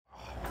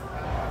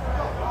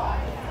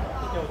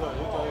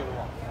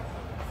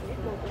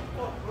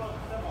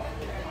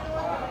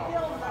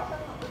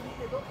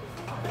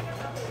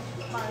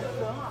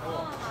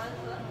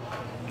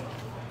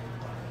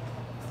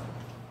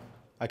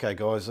Okay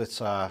guys, let's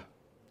head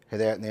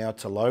out now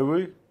to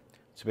Luohu.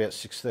 It's about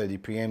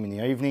 6:30 p.m. in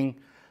the evening.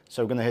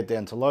 So we're going to head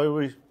down to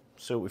Luohu,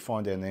 see what we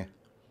find down there.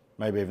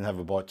 Maybe even have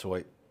a bite to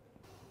eat.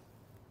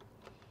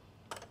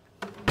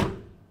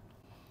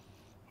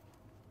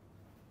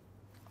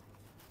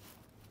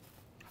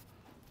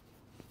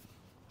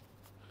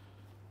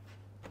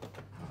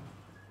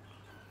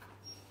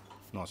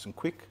 Nice and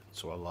quick,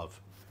 that's what I love.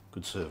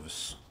 Good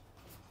service.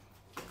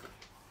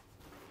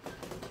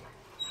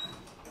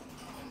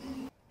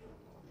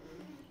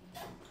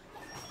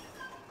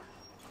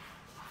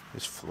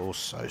 This floor's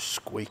so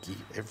squeaky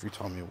every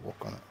time you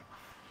walk on it.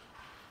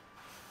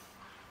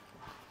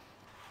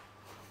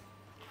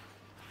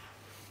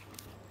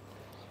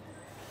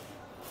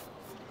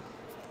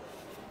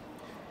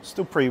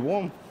 Still pretty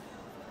warm.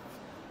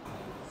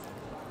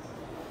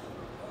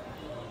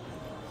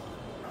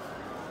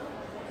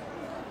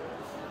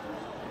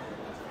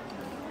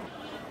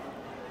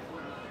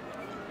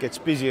 Gets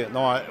busy at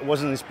night. It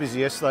wasn't this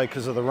busy yesterday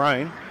because of the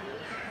rain,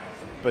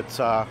 but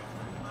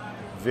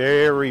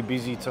very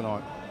busy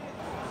tonight.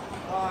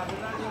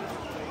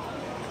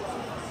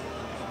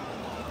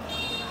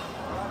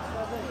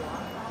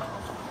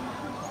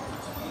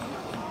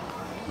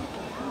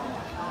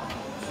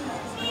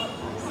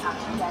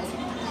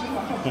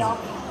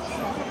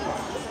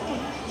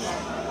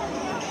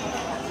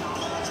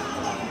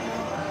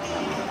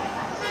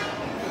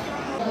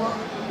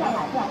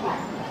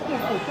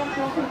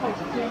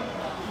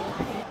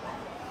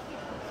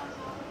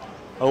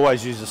 I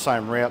always use the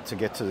same route to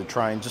get to the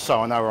train, just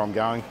so I know where I'm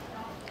going,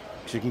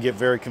 because you can get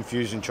very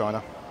confused in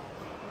China.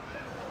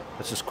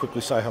 Let's just quickly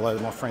say hello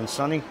to my friend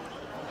Sunny.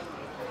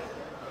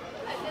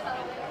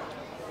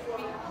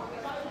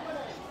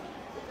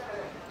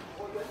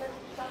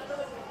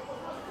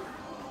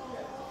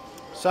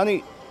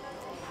 Sunny,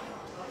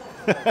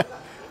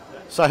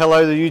 say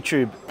hello to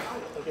YouTube.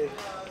 Okay.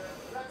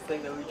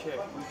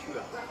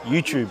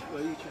 YouTube.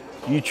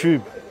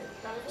 YouTube.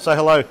 Say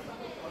hello.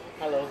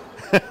 Hello.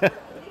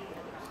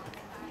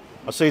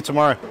 I'll see you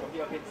tomorrow.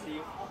 Okay, see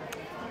you.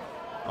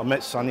 I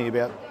met Sunny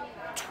about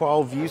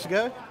 12 years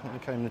ago when I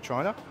came to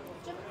China.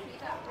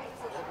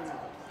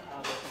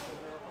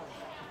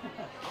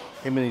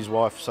 Him and his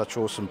wife, such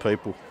awesome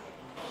people.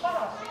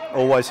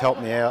 Always help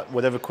me out,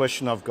 whatever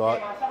question I've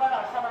got.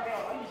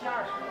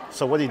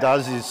 So what he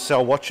does is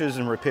sell watches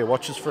and repair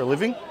watches for a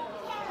living.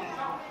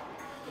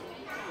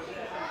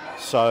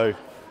 So,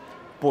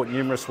 bought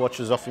numerous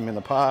watches off him in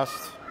the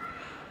past.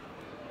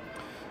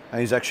 And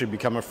he's actually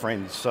become a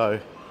friend. So,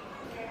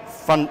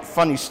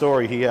 funny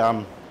story, he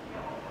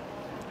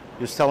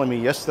was telling me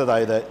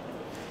yesterday that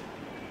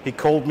he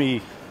called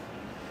me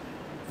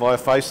via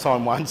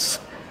FaceTime once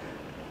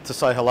to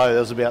say hello. That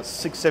was about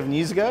 6-7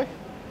 years ago.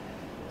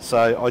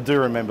 So I do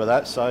remember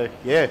that. So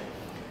yeah,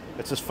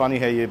 it's just funny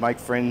how you make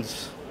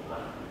friends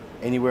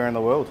anywhere in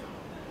the world.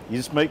 You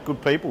just meet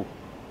good people.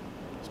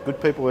 There's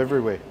good people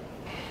everywhere.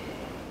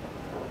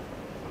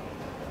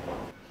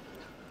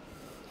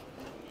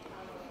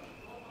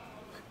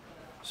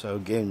 So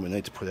again, we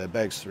need to put our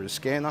bags through the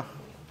scanner,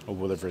 or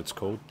whatever it's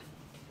called.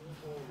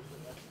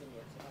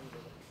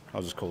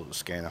 I'll just call it a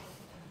scanner.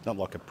 Not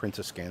like a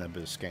printer scanner,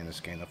 but a scanner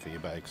for your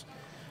bags.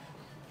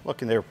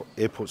 Like in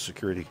airport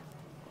security.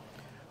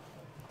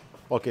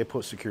 Like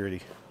airport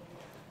security.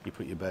 You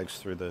put your bags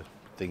through the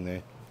thing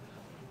there.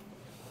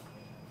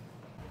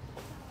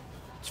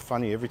 It's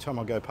funny, every time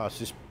I go past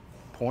this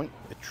point,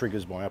 it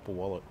triggers my Apple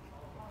Wallet.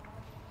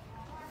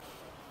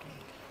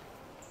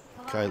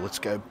 Okay, let's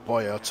go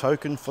buy our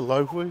token for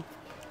Luohu.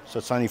 So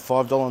it's only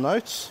 $5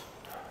 notes,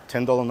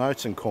 $10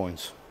 notes and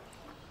coins.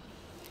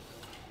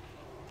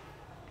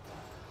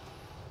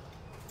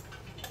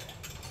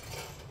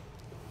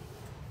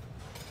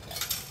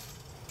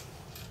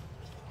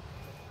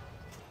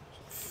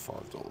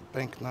 $5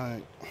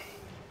 banknote.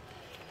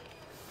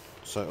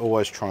 So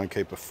always try and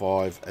keep a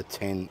 5, a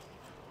 10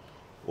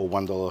 or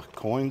 $1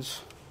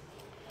 coins.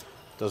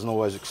 Doesn't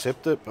always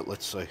accept it, but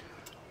let's see.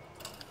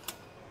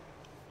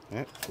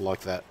 Yeah,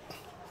 like that.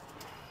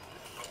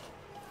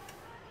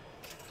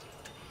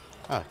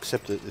 Ah,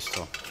 accepted it this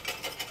time.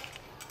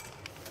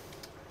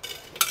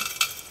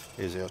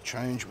 Here's our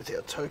change with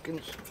our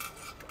tokens.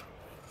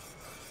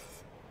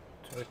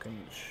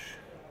 Tokens.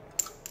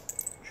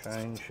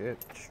 Change, yeah,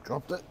 just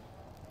dropped it.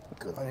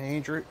 Good on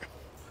Andrew.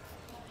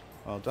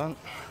 Well done.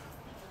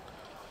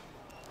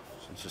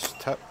 So just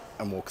tap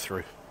and walk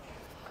through.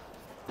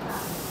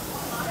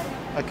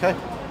 Okay.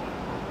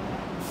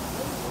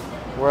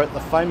 We're at the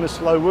famous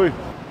Luohu.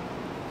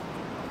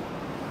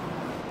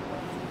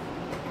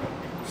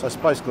 So it's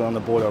basically on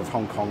the border of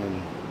Hong Kong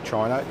and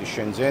China is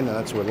Shenzhen, and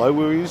that's where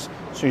Luohu is.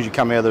 As soon as you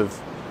come out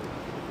of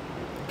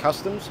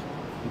customs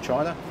in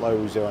China,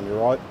 Luohu's there on your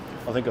right.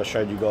 I think I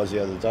showed you guys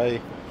the other day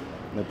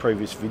in the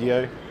previous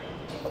video.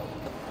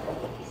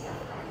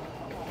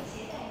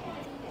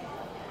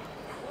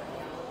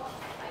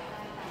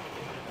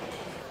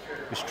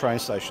 This train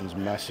station's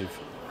massive.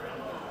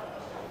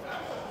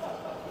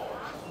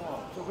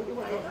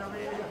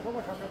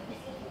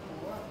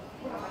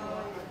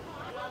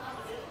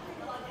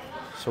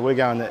 So we're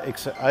going to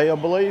exit A, I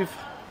believe.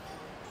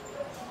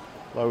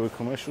 Lower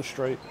Commercial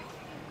Street.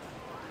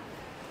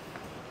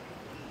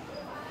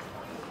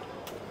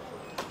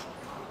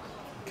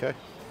 Okay.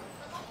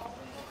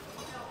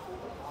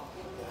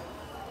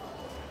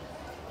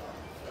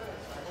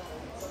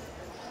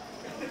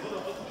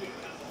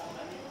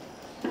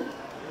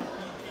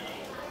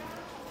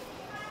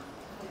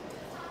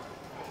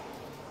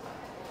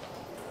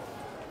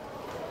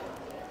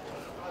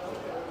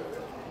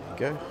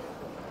 Go.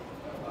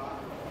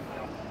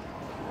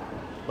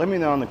 Let me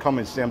know in the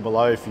comments down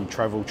below if you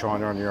travel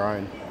China on your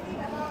own.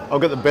 I've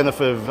got the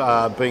benefit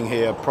of being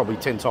here probably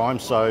 10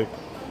 times, so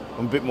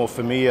I'm a bit more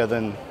familiar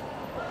than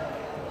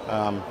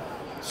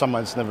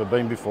someone that's never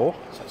been before.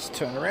 So let's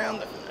turn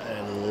around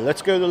and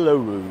let's go to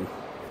Luohu.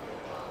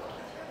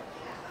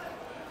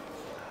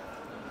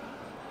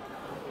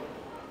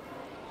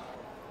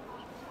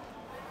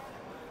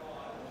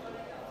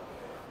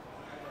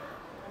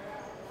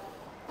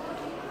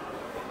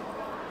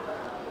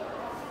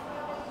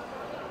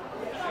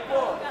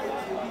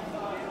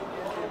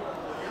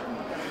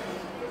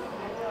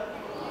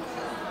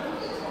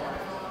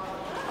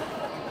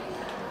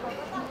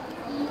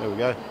 There we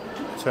go.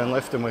 Turn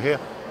left and we're here.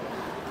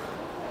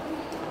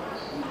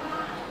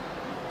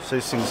 So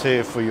this thing's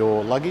here for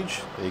your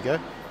luggage. There you go.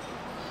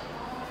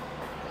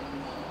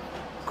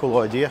 Cool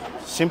idea.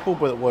 Simple,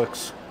 but it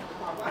works.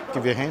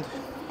 Give you a hand.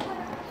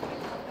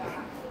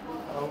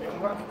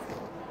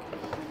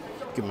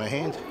 Give him a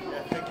hand.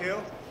 Thank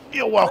you.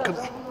 You're welcome.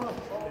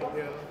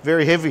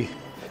 Very heavy.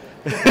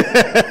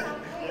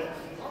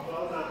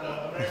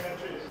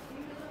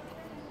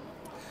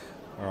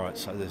 All right,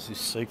 so there's this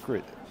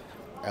secret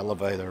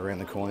elevator around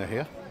the corner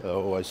here that I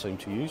always seem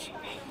to use.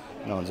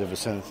 No one's ever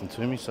sent anything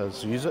to me, so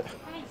let's use it.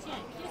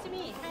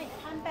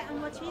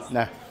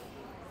 No.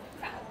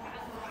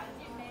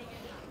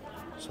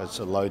 So it's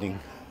a loading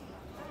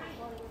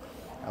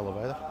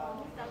elevator.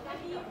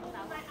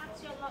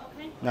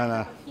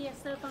 No.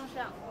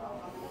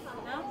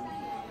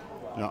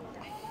 No.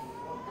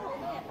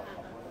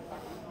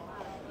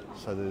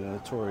 So they're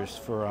notorious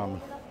for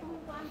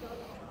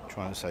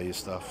trying to sell you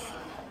stuff.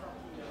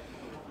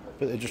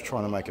 But they're just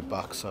trying to make a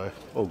buck, so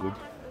all good.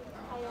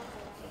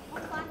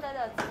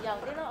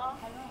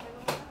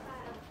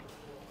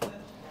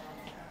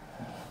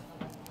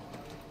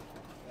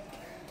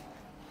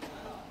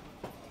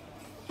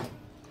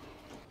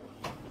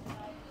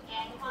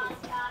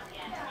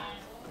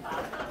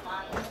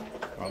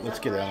 Right, let's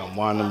get out on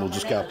one and we'll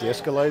just go up the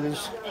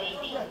escalators.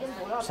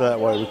 So that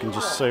way we can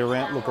just see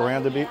around, look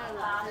around a bit.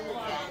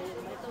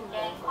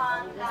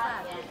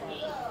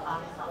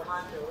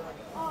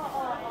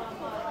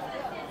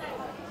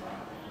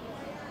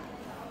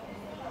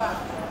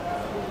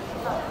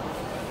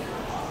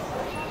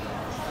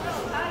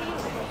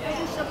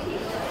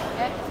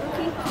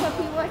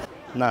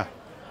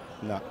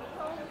 No.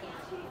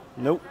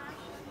 Nope.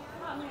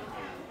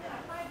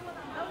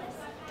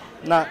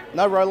 No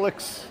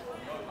Rolex.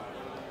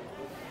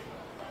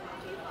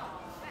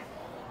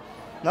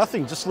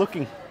 Nothing, just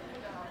looking.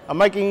 I'm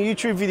making a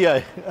YouTube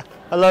video.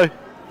 Hello.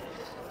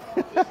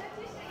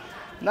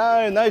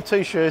 No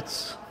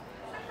t-shirts.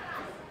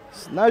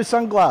 No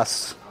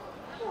sunglasses.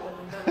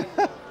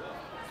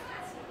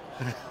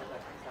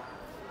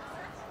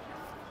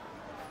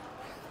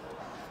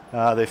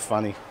 They're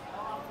funny.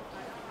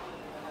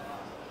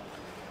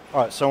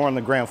 All right, so we're on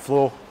the ground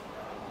floor.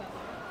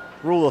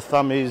 Rule of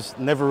thumb is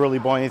never really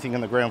buy anything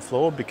on the ground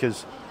floor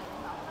because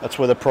that's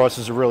where the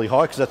prices are really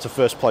high because that's the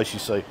first place you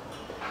see.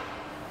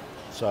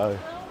 So,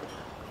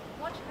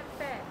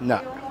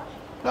 no.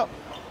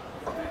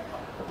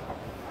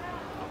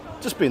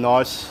 Just be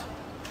nice.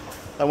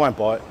 They won't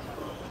buy it.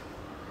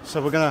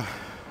 So we're gonna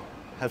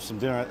have some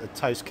dinner at the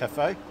𝐶𝐢𝐻𝐸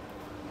Cafe.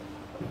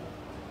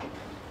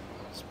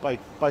 It's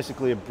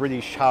basically a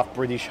British, half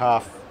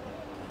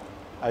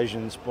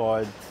Asian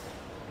inspired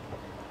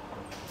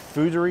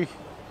foodery.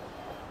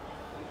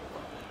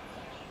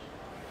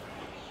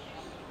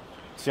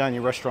 It's the only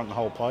restaurant in the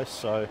whole place,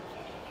 so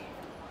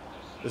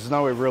there's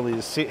nowhere really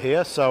to sit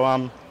here. So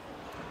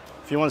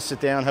if you want to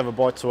sit down, have a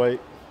bite to eat,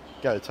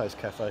 go to 𝐶𝐻𝐸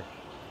Cafe.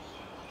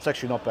 It's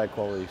actually not bad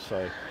quality,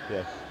 so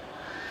yeah.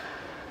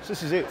 So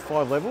this is it,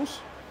 5 levels.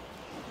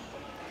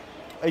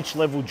 Each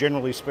level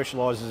generally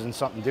specialises in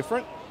something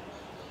different.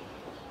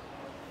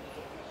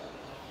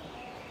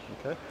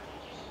 Okay.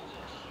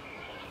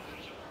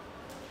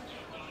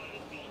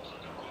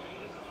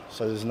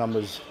 So there's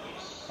numbers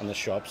on the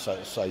shop,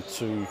 so say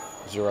 2,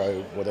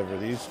 0, whatever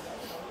it is.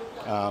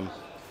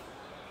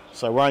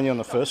 So we're only on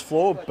the first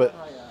floor, but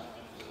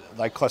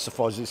they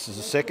classify this as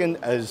the second,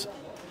 as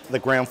the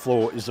ground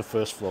floor is the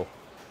first floor,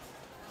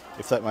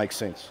 if that makes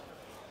sense.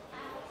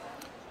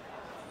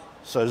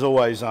 So there's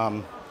always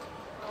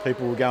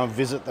people who go and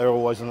visit, they're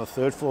always on the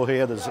 3rd floor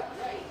here. There's a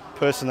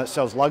person that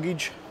sells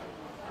luggage.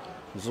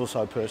 There's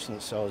also a person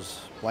that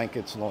sells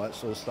blankets and all that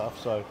sort of stuff.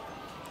 So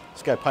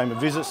let's go pay them a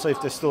visit, see if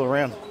they're still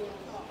around.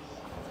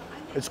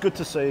 It's good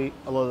to see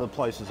a lot of the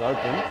places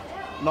open.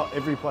 Not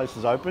every place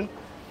is open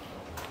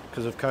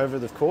because of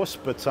COVID, of course,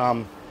 but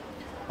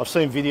a I've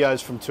seen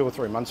videos from 2 or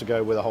 3 months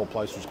ago where the whole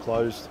place was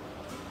closed.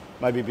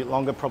 Maybe a bit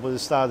longer, probably the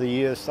start of the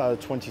year, start of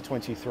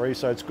 2023.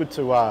 So it's good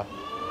to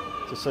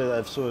see that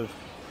they've sort of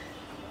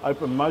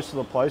opened most of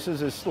the places.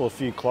 There's still a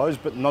few closed,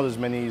 but not as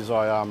many as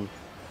I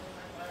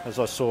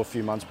saw a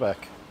few months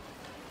back.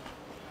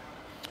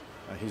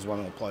 Here's one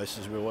of the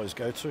places we always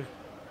go to.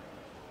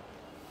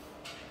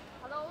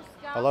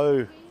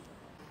 Hello.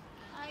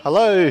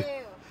 Hello.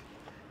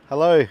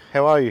 Hello.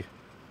 How are you?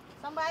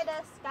 Somebody the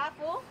scarf.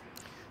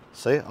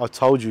 See, I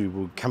told you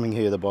we're coming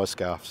here to buy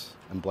scarves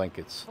and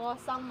blankets. For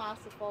some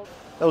masks.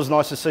 That was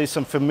nice to see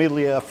some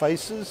familiar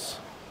faces.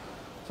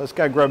 So let's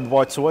go grab a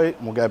bite to eat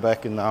and we'll go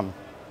back and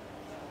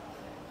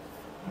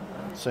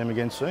see him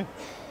again soon.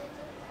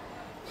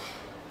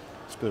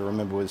 It's good to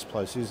remember where this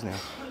place is now.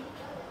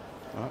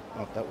 Oh,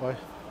 not that way.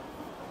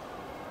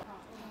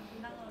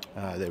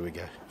 Ah, there we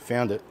go.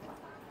 Found it.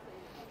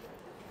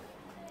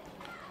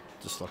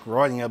 Just like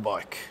riding a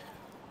bike.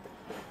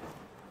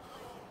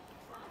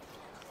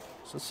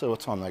 So let's see what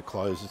time they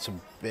close. It's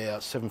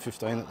about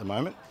 7:15 at the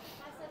moment.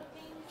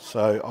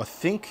 So I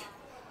think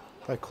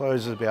they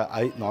close at about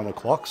 8, 9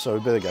 o'clock. So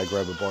we better go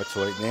grab a bite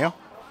to eat now.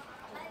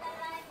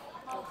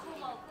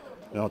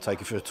 And I'll take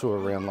you for a tour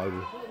around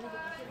Luohu.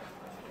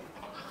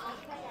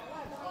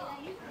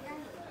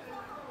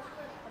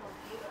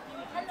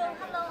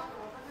 Hello.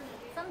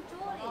 Some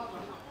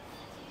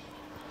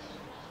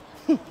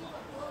jewelry.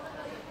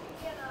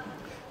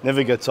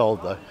 Never gets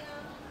old though.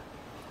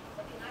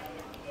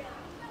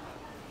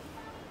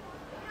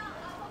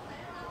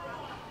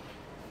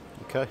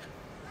 Okay,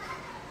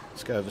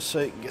 let's go have a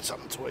seat and get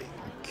something to eat.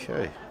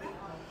 Okay,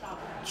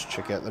 let's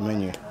check out the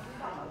menu.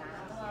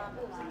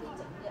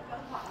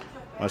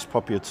 Most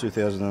popular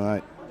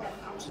 2008.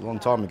 It's a long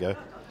time ago,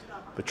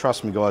 but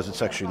trust me guys,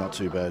 it's actually not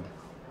too bad.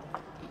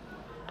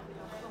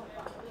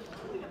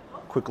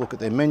 Quick look at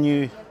their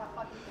menu.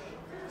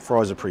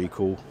 Fries are pretty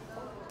cool.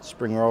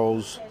 Spring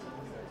rolls,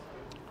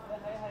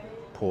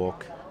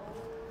 pork.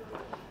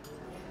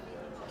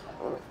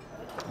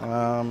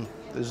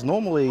 There's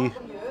normally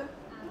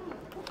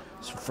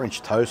some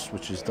French toast,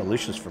 which is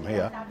delicious from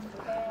here.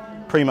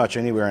 Pretty much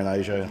anywhere in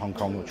Asia, in Hong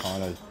Kong or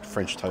China,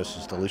 French toast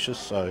is delicious.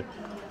 So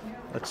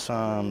let's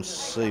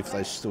see if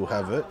they still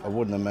have it. I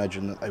wouldn't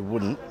imagine that they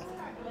wouldn't.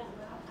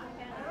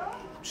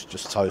 It's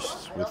just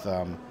toast with,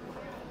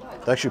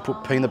 they actually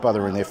put peanut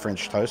butter in their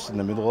French toast in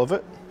the middle of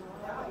it.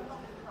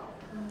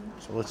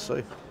 So let's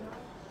see.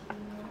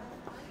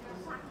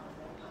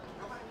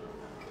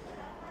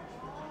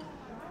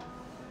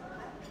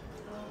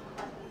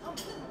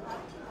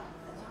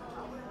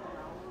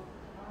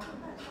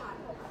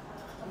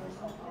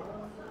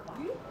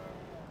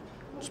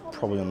 It's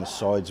probably on the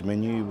sides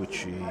menu,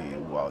 which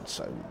well, I'd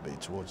say would be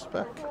towards the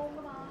back.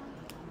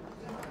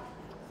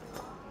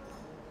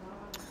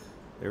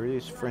 There it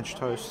is, French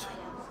toast.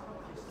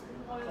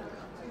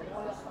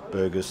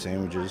 Burgers,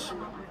 sandwiches.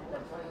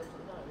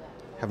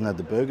 Haven't had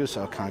the burgers,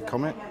 so I can't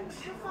comment.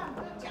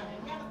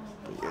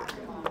 But yeah,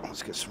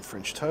 let's get some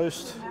French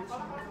toast.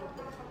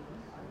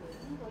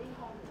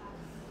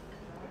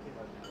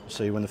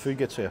 See you when the food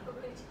gets here.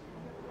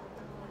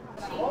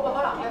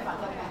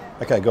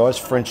 Okay guys,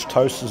 French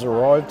toast has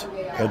arrived.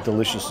 How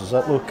delicious does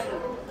that look?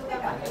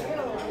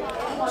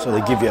 So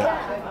they give you,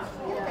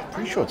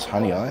 pretty sure it's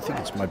honey, I don't think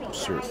it's maple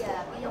syrup.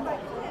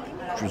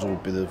 Drizzle a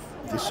bit of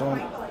this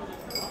on.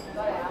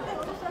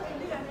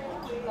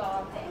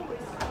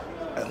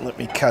 And let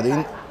me cut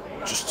in,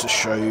 just to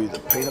show you the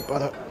peanut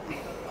butter.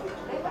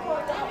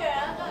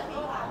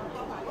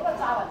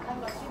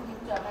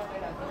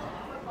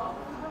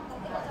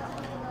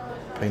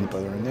 Peanut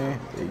butter in there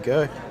you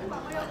go.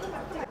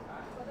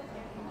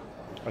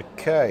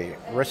 Okay,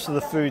 rest of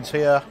the food's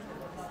here.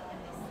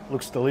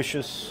 Looks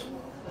delicious.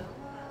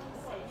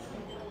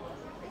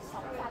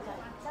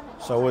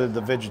 So I ordered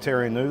the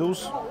vegetarian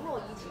noodles,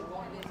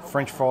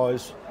 French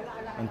fries,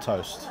 and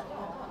toast.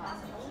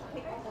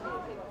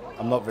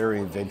 I'm not very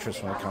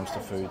adventurous when it comes to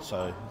food,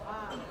 so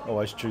I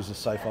always choose the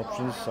safe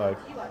options, so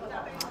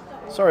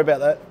sorry about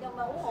that.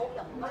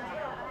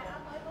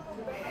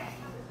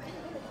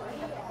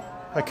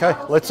 Okay,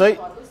 let's eat.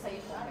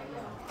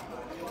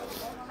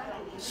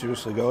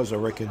 Seriously guys, I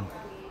reckon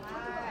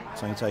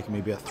it's only taken me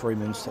about 3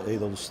 minutes to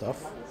eat all the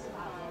stuff.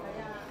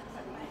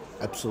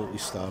 Absolutely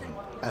starving,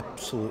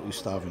 absolutely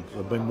starving.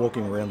 I've been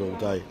walking around all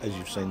day, as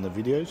you've seen in the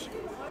videos.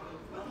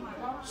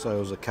 So it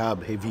was a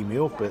carb heavy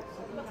meal, but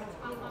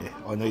yeah,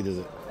 I needed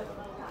it.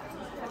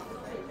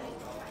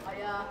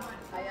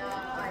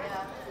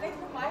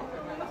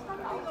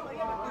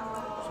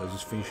 So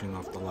just finishing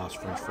off the last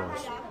French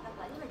fries.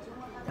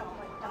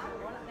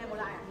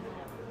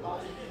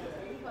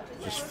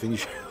 Just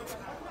finish.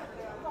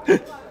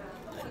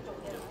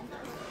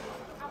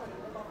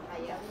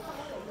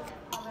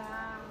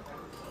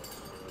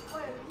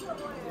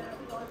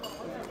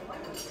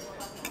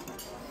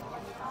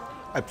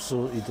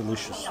 Absolutely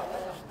delicious.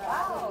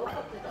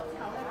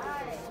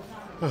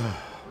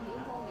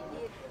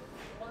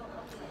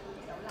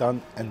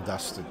 Done and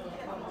dusted.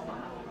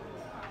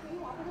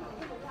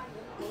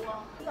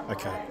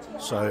 Okay,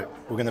 so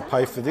we're going to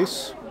pay for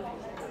this.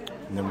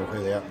 and then we'll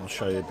head out and I'll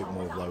show you a bit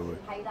more of Luohu.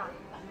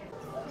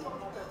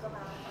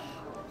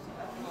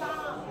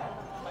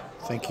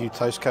 Thank you,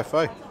 Taste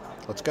Cafe.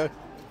 Let's go.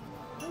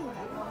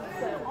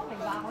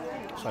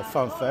 So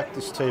fun fact,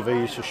 this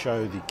TV used to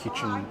show the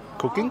kitchen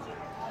cooking,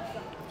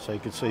 so you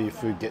could see your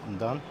food getting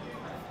done.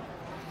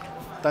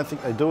 Don't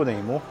think they do it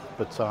anymore,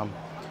 but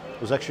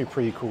it was actually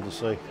pretty cool to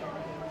see.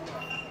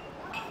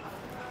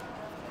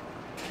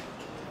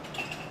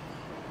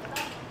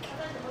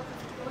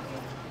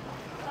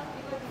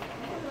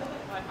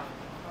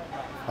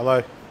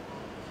 Hello.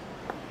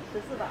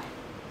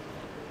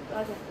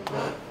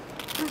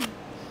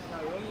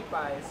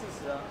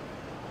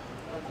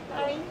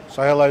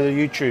 Say hello to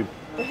YouTube.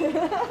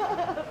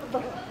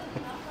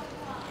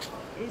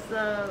 It's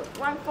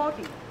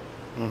 140.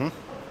 Mm-hmm.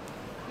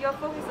 Your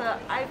phone is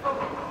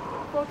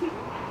iPhone 14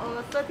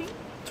 or 13?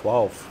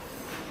 12.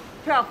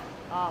 12.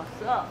 Oh,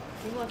 12.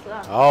 苹果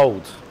12.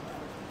 Old.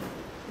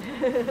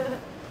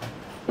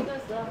 苹果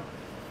12.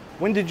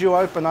 When did you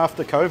open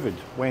after COVID?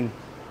 When?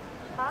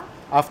 Huh?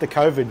 After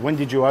COVID, when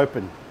did you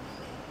open?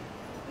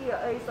 Here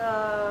is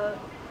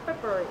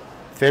February.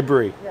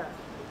 February. Yeah.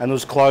 And it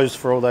was closed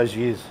for all those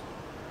years.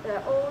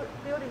 Yeah, all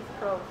buildings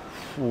closed.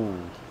 Ooh.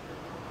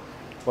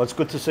 Well, it's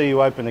good to see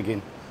you open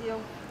again. See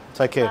you.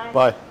 Take care.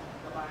 Bye.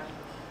 Bye.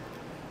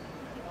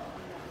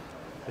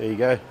 There you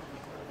go.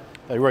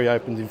 They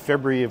reopened in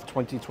February of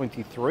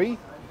 2023 and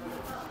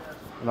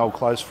they'll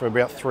close for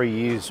about 3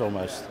 years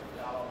almost.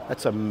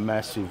 That's a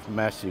massive,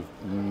 massive,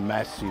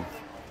 massive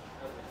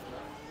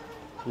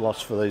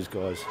loss for these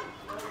guys.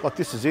 Like,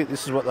 this is it.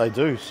 This is what they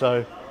do.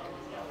 So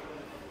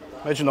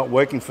imagine not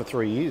working for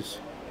 3 years.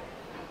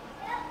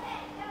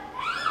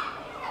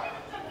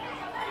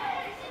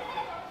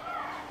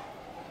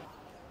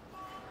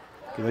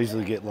 You can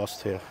easily get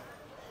lost here.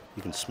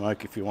 You can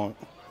smoke if you want.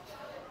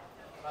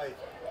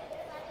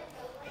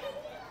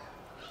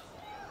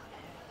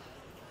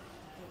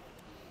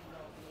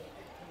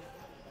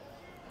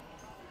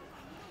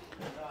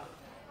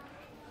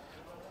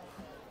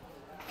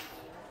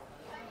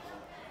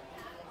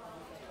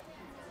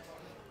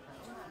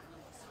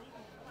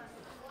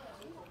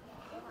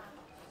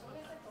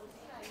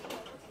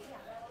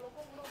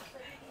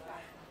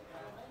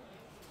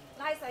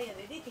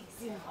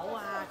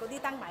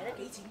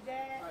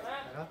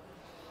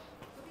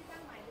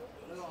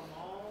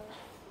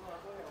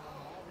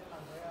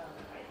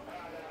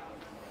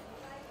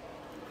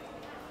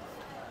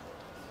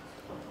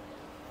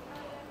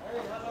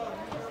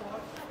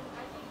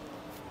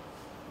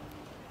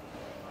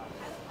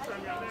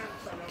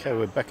 Okay,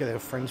 we're back at our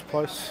friend's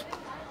place.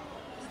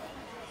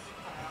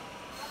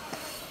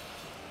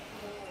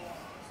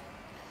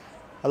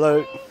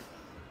 Hello.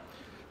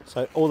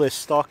 So all their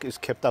stock is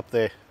kept up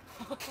there.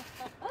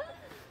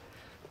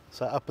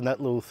 So up in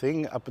that little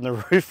thing, up in the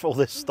roof, all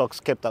their stock's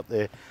kept up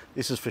there.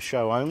 This is for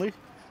show only,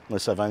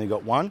 unless they've only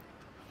got one.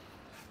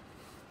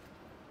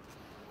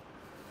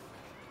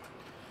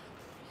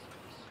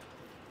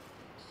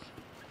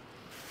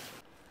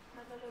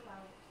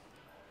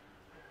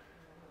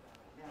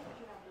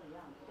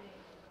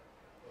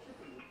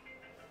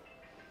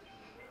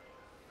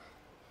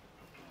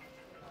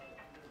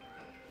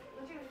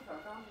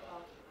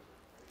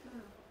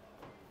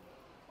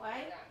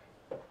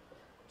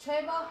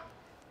 𝐗𝐲.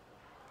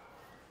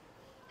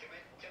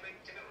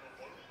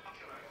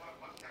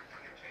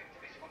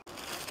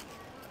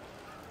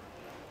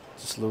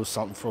 Just a little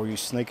something for all you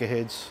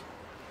sneakerheads.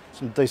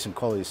 Some decent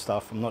quality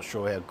stuff. I'm not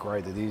sure how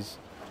great it is.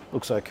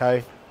 Looks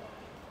okay.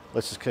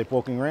 Let's just keep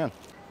walking around.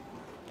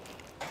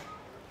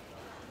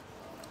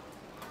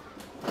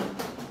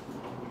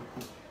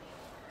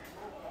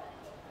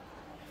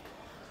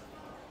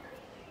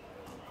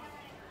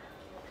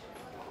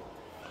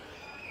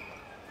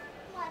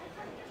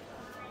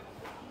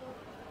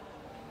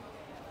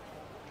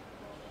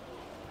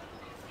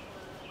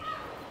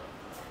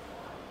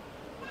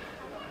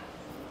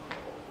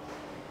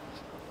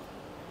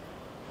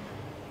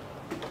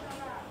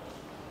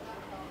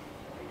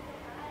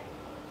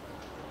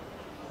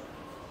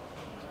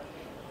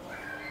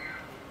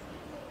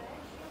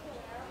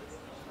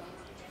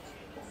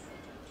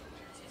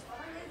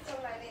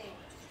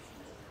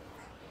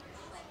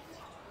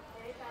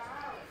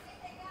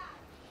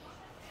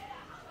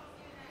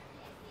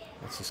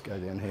 Let's just go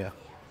down here.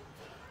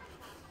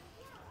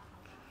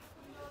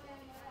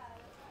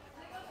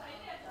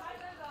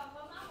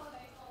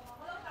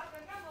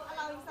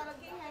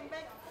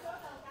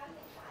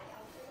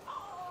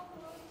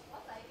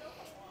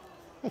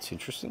 That's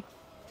interesting.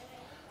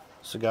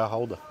 Cigar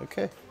holder,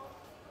 okay.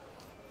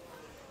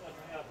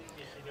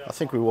 I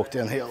think we walked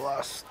down here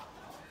last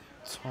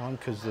time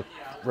because the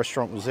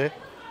restaurant was there.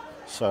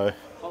 So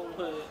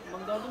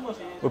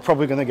we're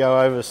probably going to go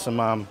over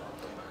some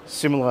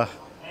similar,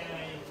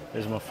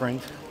 there's my friend,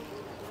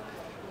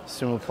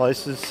 similar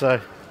places,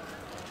 so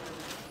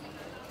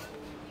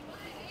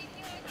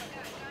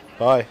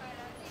bye.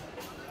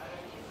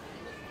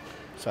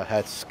 So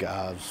hats,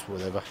 scarves,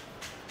 whatever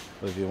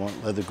you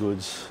want, leather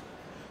goods.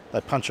 They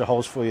punch a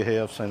holes for you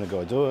here, I've seen a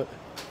guy do it.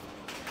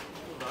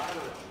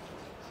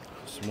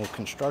 Some more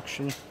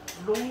construction.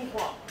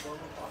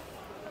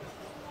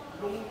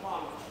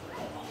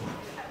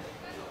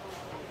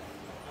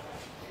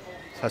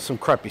 Has some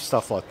crappy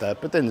stuff like that,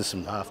 but then there's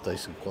some half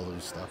decent quality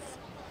stuff.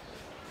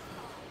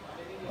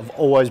 I've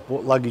always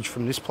bought luggage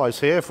from this place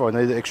here if I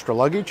needed extra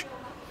luggage.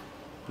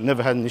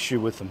 Never had an issue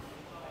with them.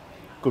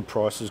 Good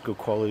prices, good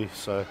quality,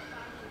 so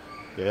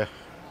yeah.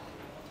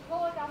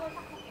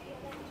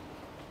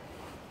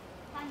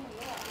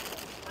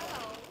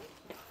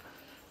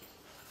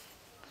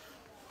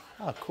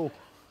 Ah, cool.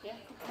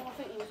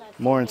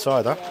 More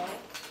inside, huh?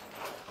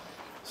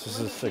 This is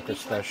a secret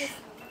stash.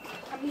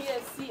 Come here,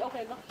 see,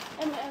 okay, no.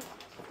 And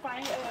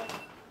find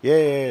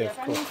Yeah, of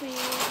course.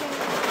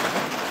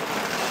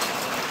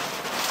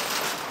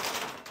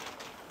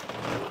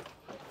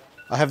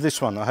 I have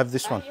this one. I have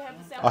this one.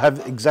 I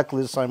have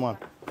exactly the same one.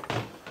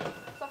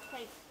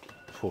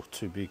 Oh,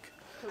 too big.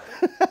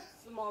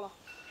 Smaller.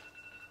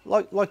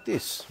 Like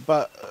this,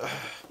 but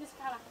This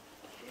color.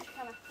 This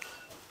color.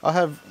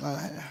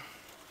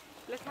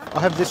 I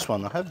have this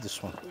one. I have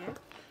this one. Yeah.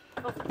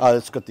 Oh,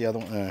 it's got the other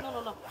one. Yeah.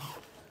 No.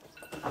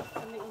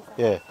 Something inside.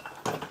 Yeah.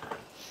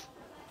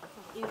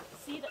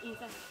 See the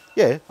inside.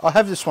 Yeah, I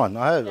have this one.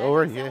 I have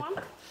already. Yeah.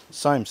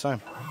 Same.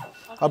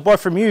 I buy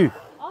from you.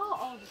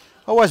 Oh.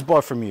 I always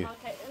buy from you.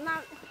 Okay.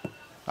 Now.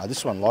 Ah,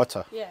 this one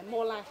lighter. Yeah,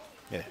 more light.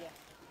 Yeah.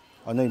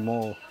 I need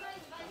more,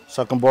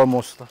 so I can buy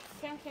more stuff.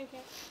 Can.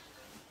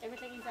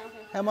 Everything inside. Okay.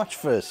 How much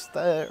first?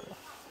 Fair.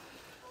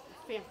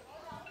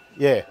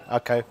 Yeah.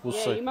 Okay, we'll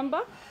Yeah, see.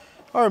 remember?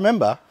 I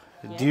remember.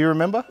 Yeah. Do you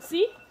remember?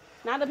 See?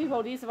 Now the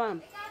people this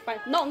one.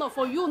 But no,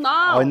 for you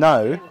now. I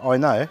know. For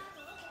you.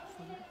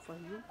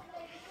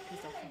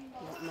 It's okay.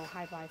 No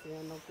high price,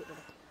 no good.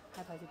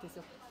 High price this.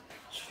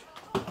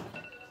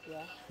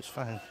 Yeah. It's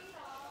fine.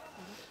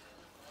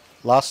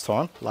 Last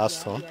time. Yeah.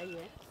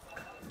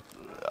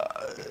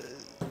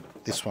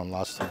 This one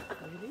last time.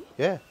 Really?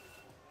 Yeah.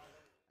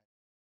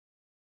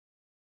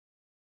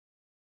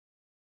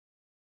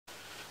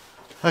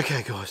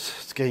 Okay, guys,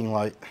 it's getting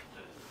late.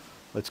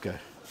 Let's go.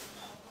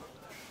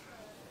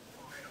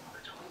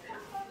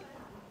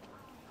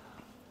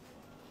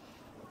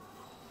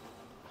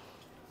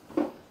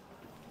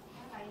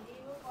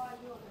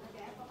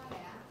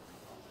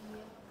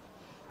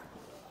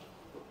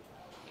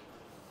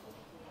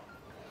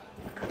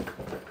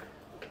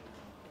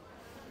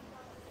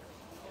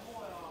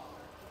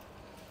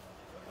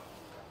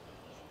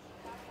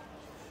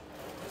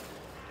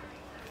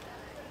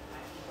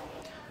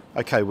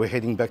 Okay, we're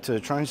heading back to the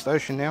train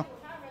station now.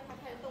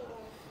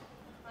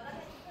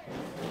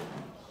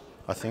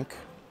 I think.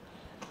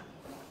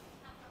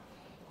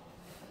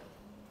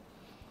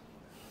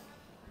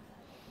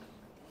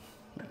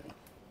 I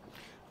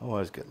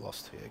always get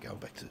lost here going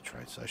back to the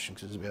train station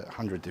because there's about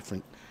 100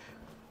 different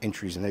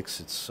entries and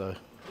exits, so.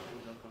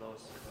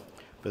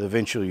 But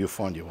eventually you'll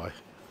find your way.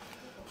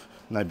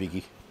 No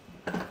biggie.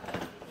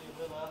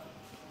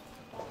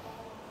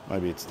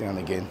 Maybe it's down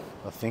again,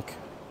 I think.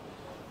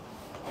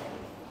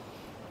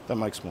 That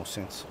makes more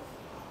sense.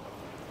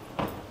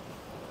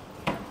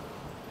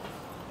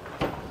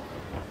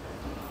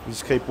 You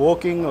just keep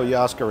walking or you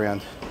ask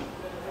around.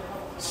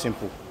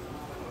 Simple.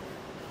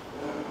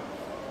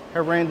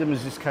 How random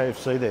is this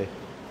KFC there?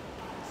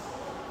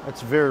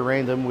 That's very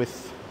random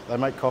with, they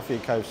make coffee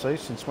at KFC,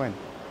 since when?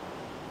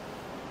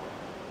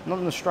 Not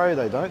in Australia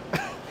they don't.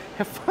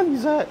 How funny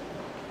is that?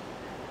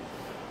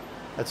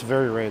 That's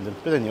very random,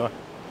 but anyway.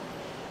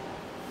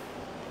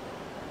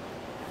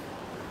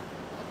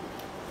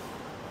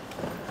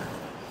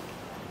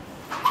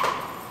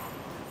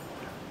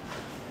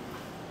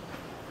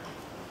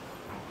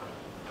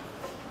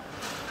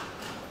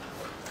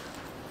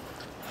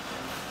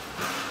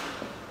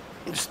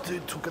 This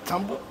dude took a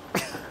tumble.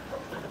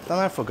 Don't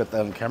know if I got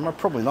that on camera,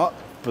 probably not,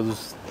 but it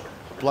was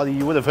bloody,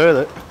 you would have heard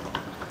it.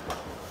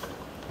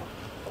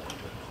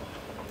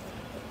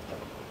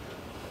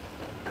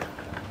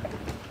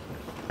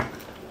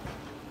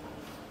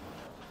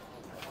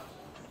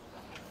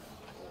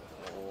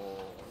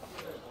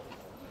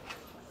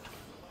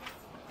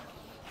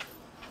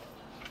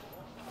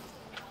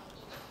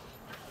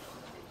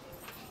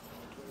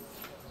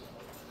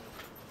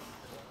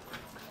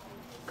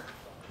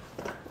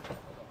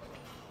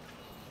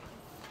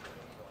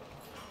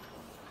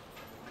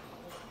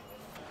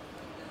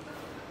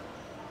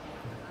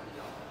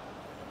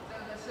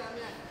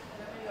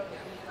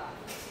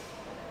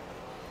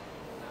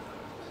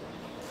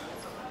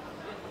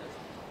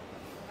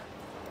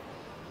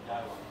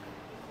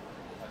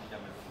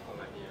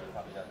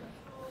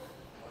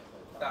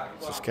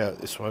 Let's just go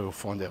this way, we'll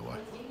find our way.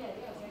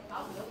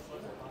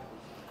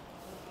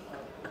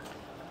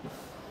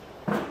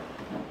 I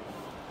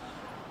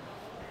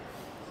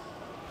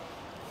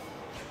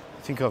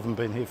think I haven't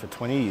been here for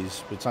 20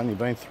 years, but it's only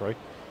been 3.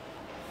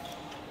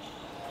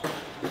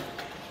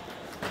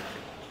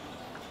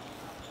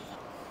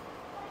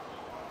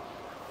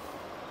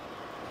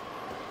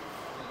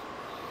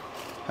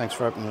 Thanks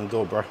for opening the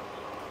door, bro.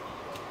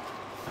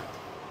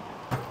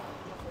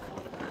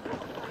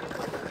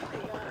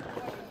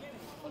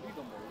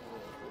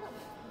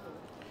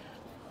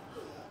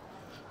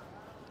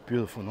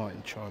 beautiful night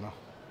in China.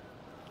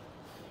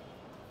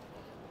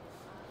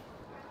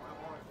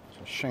 So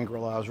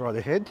Shangri-La is right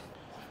ahead.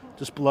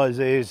 Just below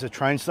there is a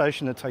train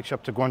station that takes you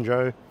up to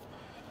Guangzhou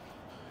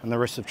and the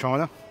rest of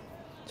China.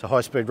 It's a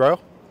high-speed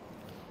rail.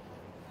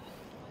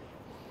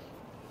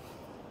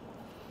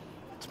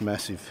 It's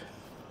massive.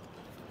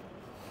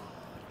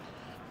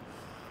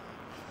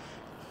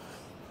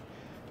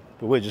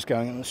 But we're just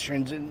going on the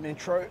Shenzhen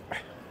metro.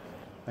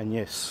 And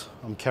yes,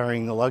 I'm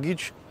carrying the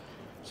luggage,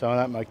 so I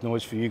don't make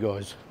noise for you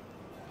guys.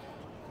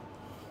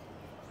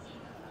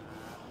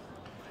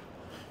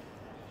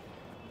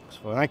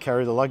 So if I don't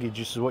carry the luggage,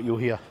 this is what you'll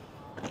hear.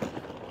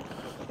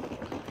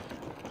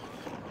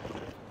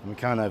 And we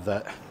can't have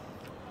that.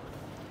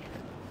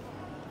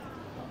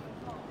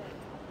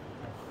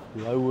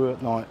 Luohu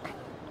at night.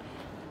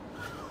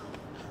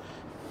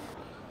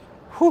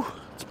 Whew,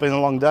 it's been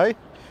a long day,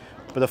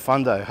 but a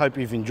fun day. Hope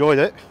you've enjoyed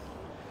it.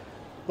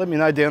 Let me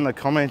know down in the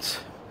comments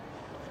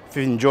if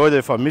you enjoyed it,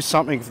 if I missed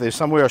something, if there's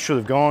somewhere I should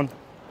have gone.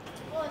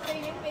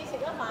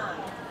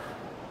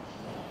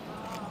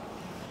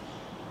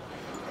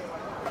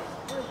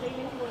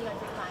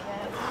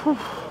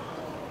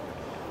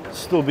 It's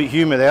still a bit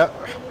humid out.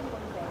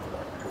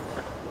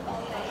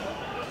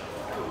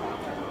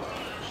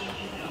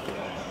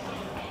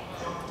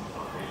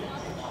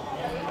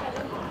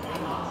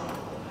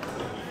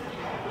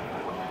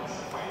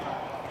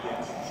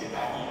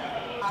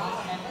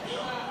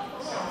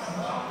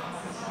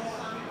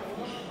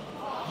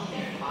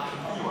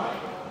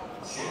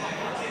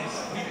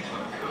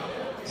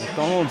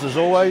 McDonald's as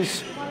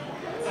always.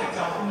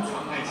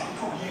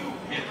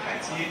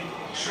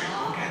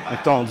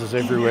 McDonald's is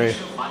everywhere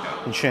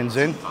in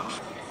Shenzhen.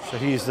 So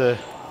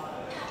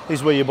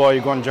here's where you buy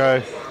your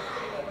Guangzhou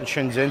and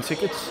Shenzhen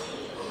tickets.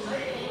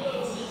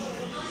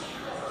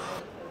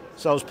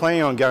 So I was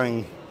planning on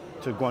going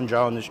to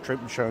Guangzhou on this trip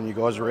and showing you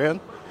guys around,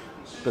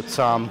 but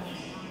I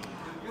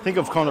think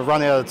I've kind of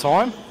run out of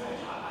time.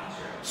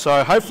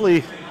 So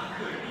hopefully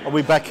I'll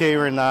be back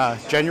here in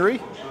January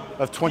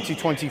of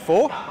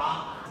 2024.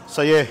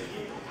 So yeah,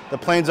 the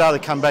plans are to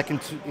come back in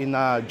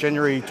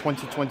January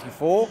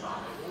 2024.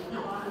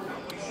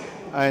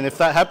 And if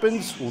that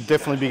happens, we'll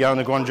definitely be going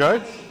to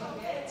Guangzhou.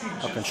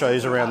 I can show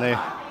you around there.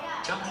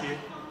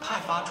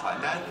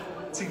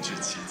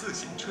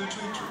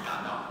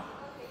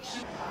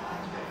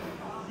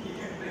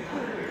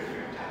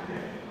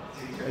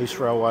 East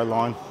Railway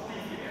line,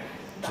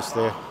 just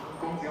there.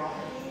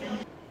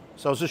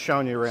 So I was just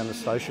showing you around the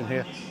station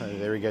here. Oh,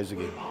 there he goes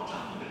again.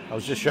 I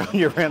was just showing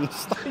you around the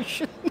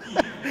station.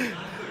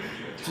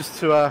 Just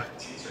to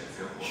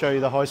show you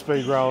the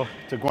high-speed rail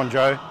to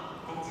Guangzhou.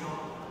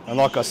 And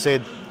like I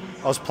said,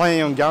 I was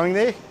planning on going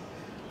there,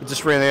 but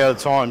just ran out of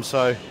time.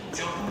 So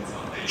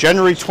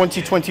January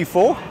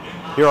 2024,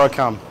 here I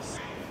come.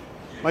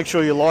 Make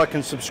sure you like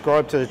and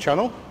subscribe to the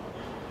channel.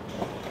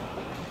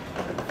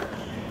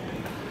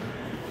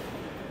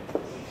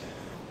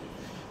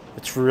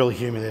 It's really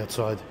humid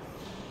outside,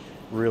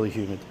 really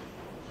humid.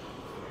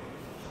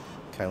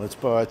 Okay, let's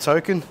buy a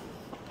token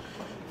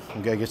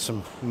and go get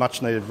some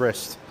much needed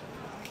rest.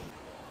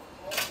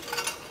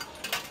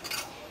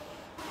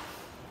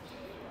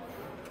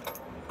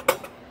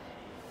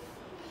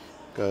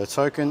 Go a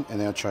token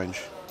and our change.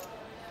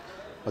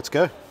 Let's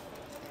go.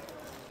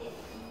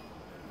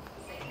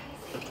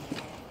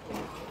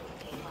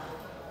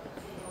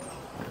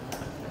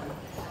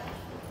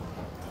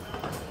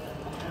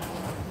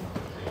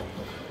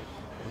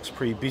 Looks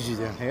pretty busy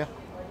down here,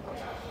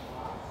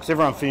 because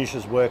everyone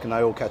finishes work and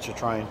they all catch a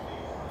train.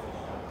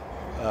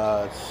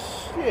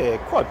 It's, yeah,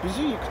 quite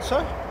busy, you could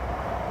say.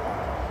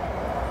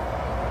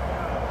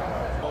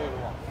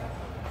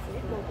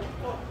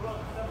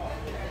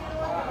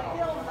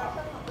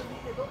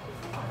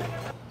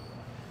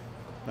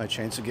 No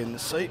chance of getting a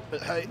seat,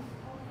 but hey,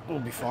 we'll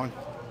be fine.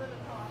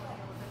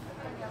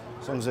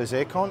 As long as there's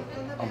aircon,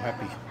 I'm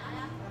happy.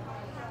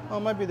 Oh,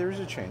 maybe there is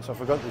a chance. I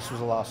forgot this was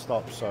the last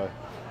stop, so.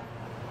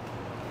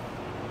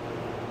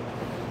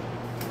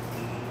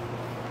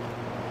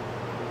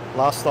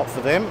 Last stop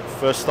for them,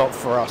 first stop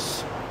for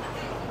us.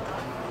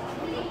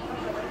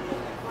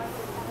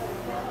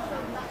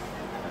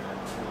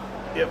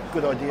 Yep,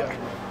 good idea.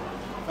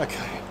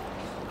 Okay.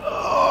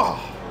 Oh.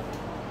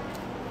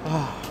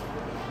 Oh.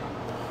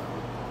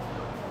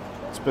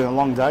 It's been a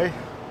long day.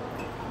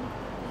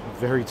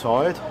 Very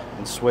tired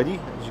and sweaty,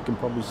 as you can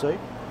probably see.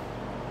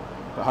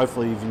 But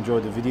hopefully you've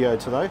enjoyed the video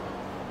today.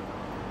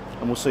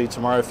 And we'll see you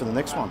tomorrow for the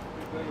next one.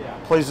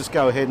 Please just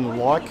go ahead and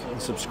like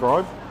and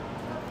subscribe,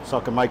 so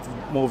I can make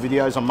more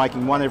videos. I'm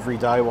making one every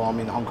day while I'm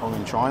in Hong Kong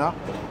and China.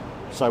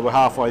 So we're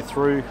halfway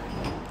through.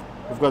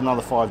 We've got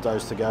another 5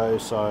 days to go,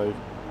 so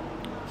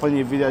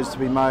plenty of videos to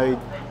be made.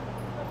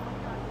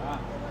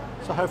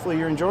 So hopefully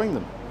you're enjoying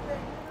them.